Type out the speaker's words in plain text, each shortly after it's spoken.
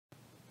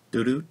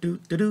Do do do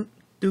do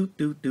do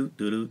do do do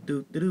do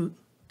do do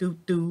do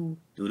do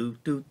do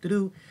do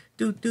do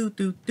do do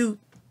do do.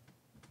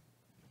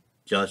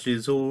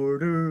 Josh's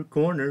Order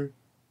Corner.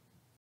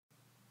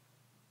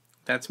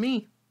 That's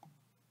me.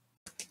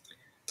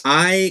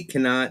 I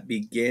cannot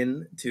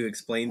begin to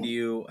explain to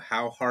you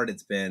how hard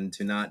it's been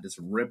to not just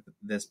rip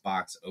this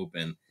box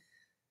open,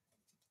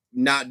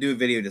 not do a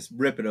video, just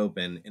rip it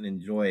open and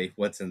enjoy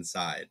what's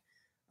inside.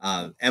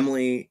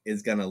 Emily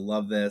is gonna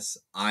love this.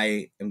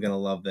 I am gonna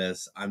love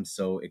this. I'm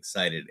so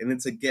excited, and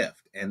it's a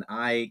gift, and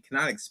I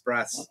cannot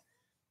express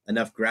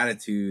enough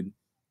gratitude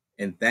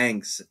and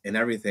thanks and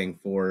everything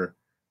for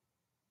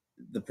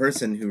the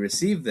person who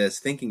received this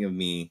thinking of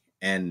me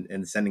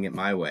and sending it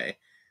my way.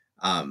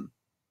 Um,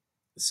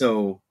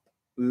 so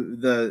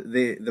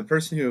the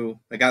person who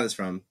I got this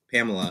from,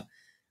 Pamela,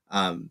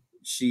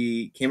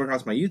 she came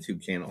across my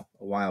YouTube channel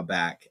a while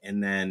back,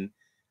 and then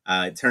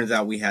it turns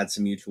out we had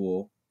some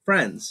mutual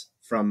friends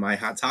from my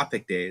Hot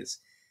Topic days,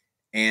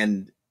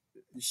 and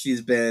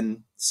she's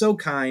been so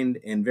kind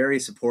and very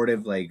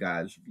supportive. Like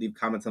leave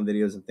comments on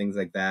videos and things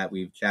like that.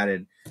 We've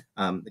chatted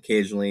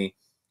occasionally.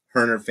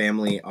 Her and her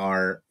family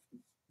are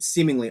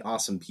seemingly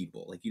awesome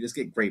people. Like you just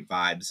get great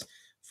vibes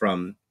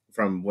from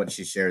what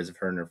she shares of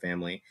her and her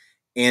family.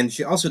 And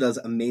she also does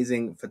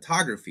amazing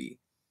photography.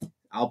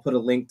 I'll put a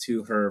link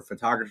to her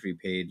photography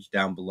page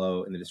down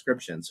below in the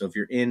description. So if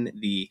you're in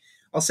the,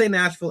 I'll say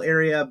Nashville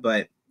area,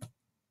 but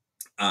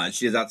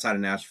she is outside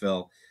of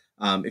Nashville.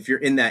 If you're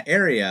in that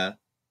area,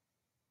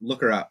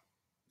 look her up,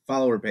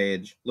 follow her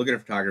page, look at her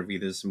photography.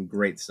 There's some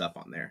great stuff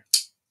on there.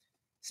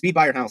 Speed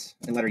by your house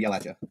and let her yell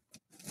at you.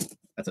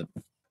 That's a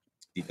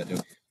deep cut joke.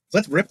 So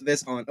let's rip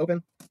this on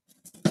open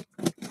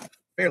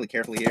fairly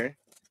carefully here.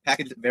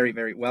 Packaged very,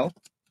 very well,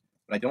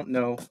 but I don't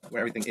know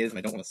where everything is, and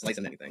I don't want to slice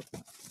into anything.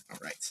 All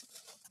right.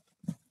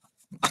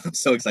 I'm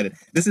so excited.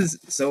 This is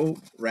so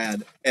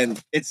rad,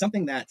 and it's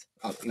something that,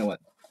 oh, you know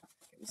what?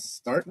 We'll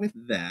start with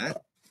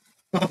that.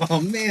 Oh,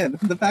 man,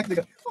 the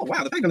packaging. Oh,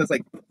 wow, the packaging is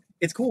like,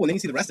 it's cool, and then you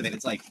see the rest of it.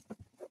 It's like,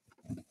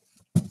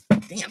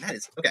 damn, that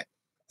is, okay.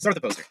 Start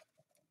with the poster.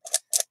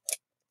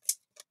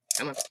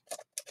 Come on.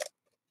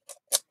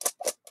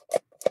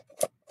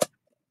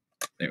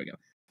 There we go.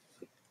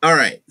 All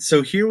right,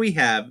 so here we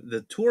have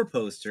the tour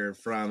poster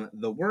from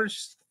the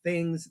Worst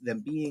Things Than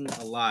Being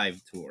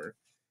Alive tour,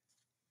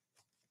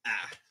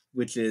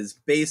 which is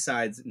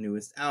Bayside's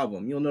newest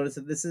album. You'll notice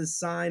that this is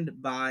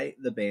signed by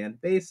the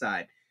band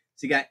Bayside.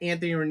 So you got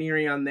Anthony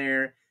Ranieri on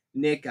there,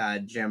 Nick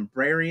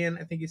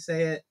Jambrarian, I think you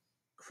say it,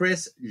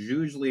 Chris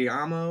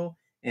Giuliano,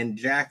 and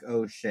Jack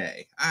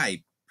O'Shea.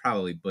 I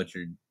probably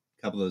butchered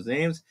a couple of those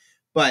names,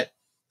 but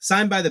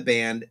signed by the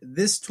band.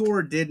 This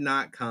tour did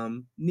not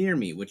come near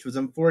me, which was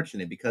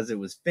unfortunate because it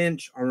was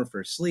Finch, Armor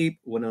for Sleep,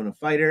 Winona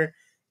Fighter,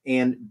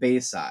 and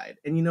Bayside.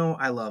 And you know,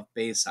 I love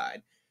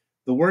Bayside.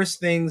 The Worst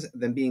Things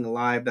Than Being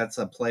Alive, that's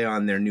a play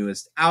on their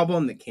newest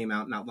album that came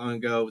out not long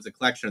ago. It was a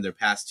collection of their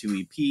past two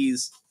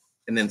EPs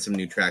and then some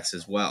new tracks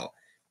as well.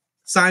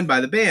 Signed by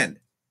the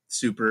band.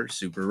 Super,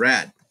 super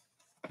rad.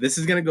 This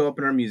is going to go up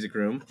in our music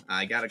room.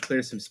 I got to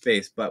clear some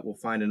space, but we'll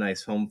find a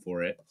nice home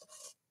for it.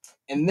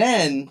 And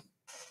then,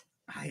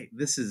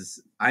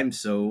 I'm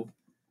so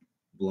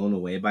blown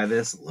away by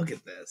this. Look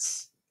at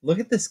this. Look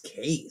at this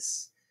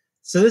case.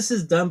 So this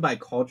is done by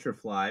Culture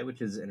Fly,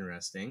 which is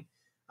interesting.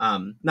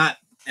 Not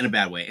in a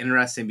bad way.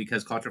 Interesting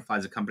because Culture Fly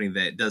is a company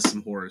that does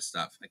some horror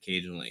stuff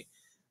occasionally.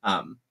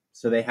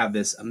 So they have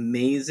this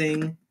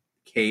amazing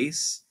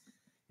case.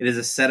 It is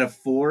a set of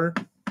 4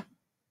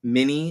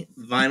 mini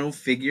vinyl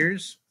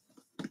figures.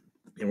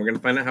 And we're going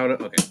to find out how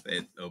to... Okay,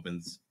 it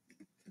opens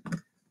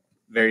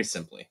very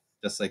simply.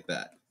 Just like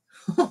that.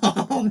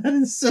 Oh, that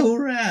is so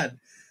rad.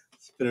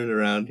 Spin it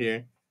around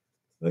here.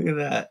 Look at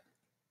that.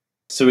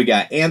 So we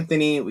got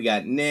Anthony, we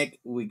got Nick,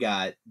 we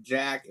got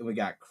Jack, and we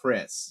got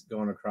Chris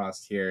going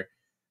across here.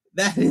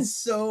 That is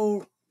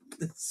so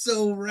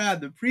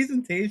rad. The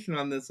presentation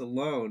on this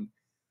alone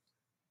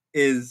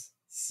is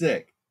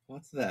sick.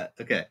 What's that?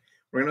 Okay,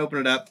 we're gonna open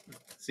it up.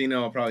 So you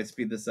know, I'll probably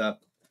speed this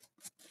up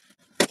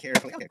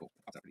carefully. Okay, cool.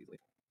 Pops out pretty easily.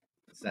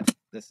 Set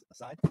this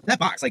aside. That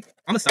box, like,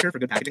 I'm a sucker for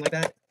good packaging like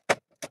that.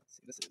 Let's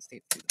see, this is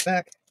taped to the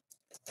back.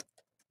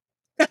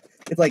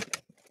 It's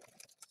like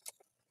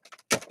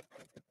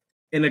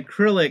an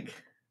acrylic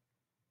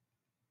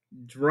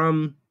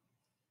drum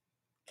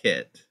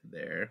kit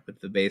there with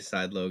the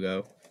Bayside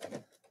logo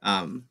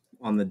on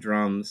the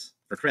drums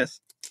for Chris.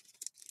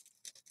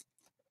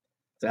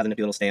 So it has a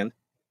nifty little stand.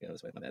 Go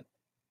this way, my bad.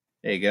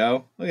 There you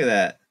go. Look at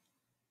that.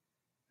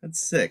 That's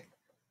sick.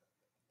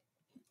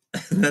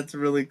 That's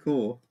really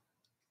cool.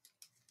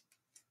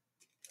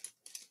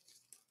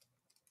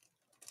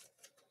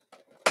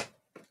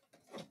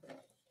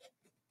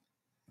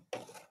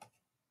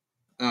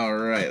 All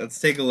right, let's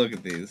take a look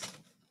at these.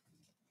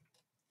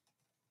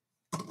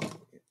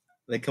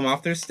 They come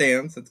off their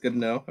stands. That's good to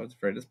know. I was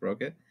afraid I just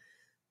broke it.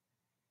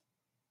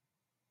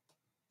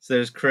 So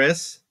there's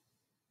Chris.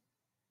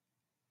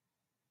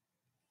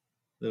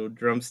 Little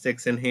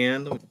drumsticks in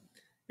hand.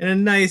 And a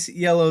nice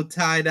yellow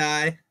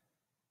tie-dye.